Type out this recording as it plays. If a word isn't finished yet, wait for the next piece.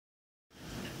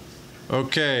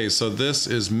Okay, so this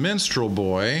is Minstrel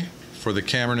Boy for the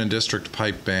Cameron and District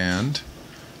Pipe Band,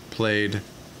 played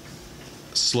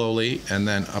slowly and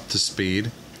then up to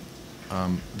speed.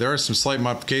 There are some slight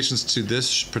modifications to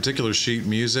this particular sheet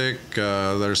music.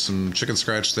 There's some chicken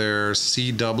scratch there,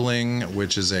 C doubling,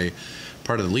 which is a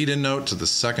part of the lead-in note to the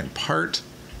second part,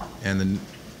 and the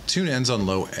tune ends on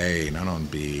low A, not on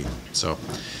B. So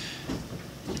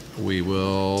we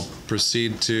will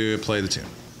proceed to play the tune.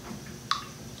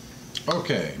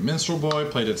 Okay, Minstrel Boy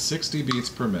played at 60 beats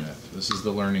per minute. This is the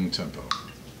learning tempo.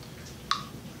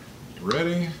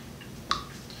 Ready?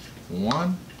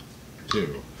 1,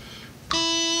 2.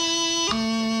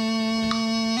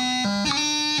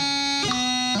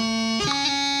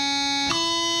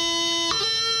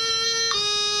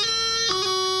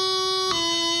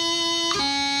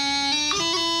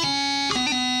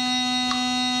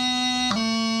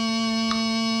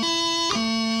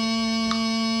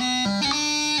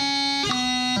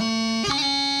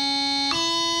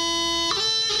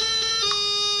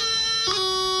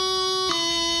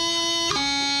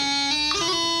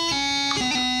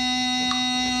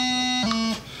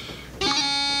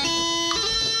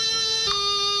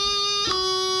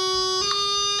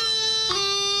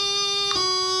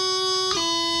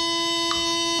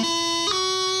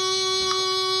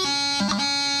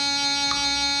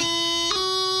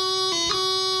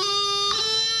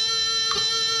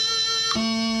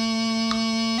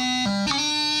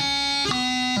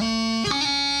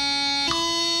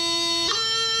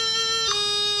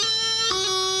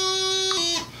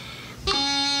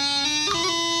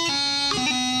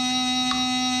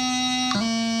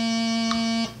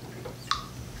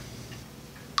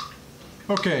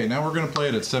 Okay, now we're going to play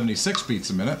it at 76 beats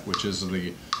a minute, which is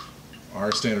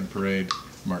our standard parade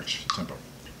march tempo.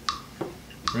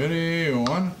 Ready?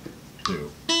 1,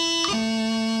 2.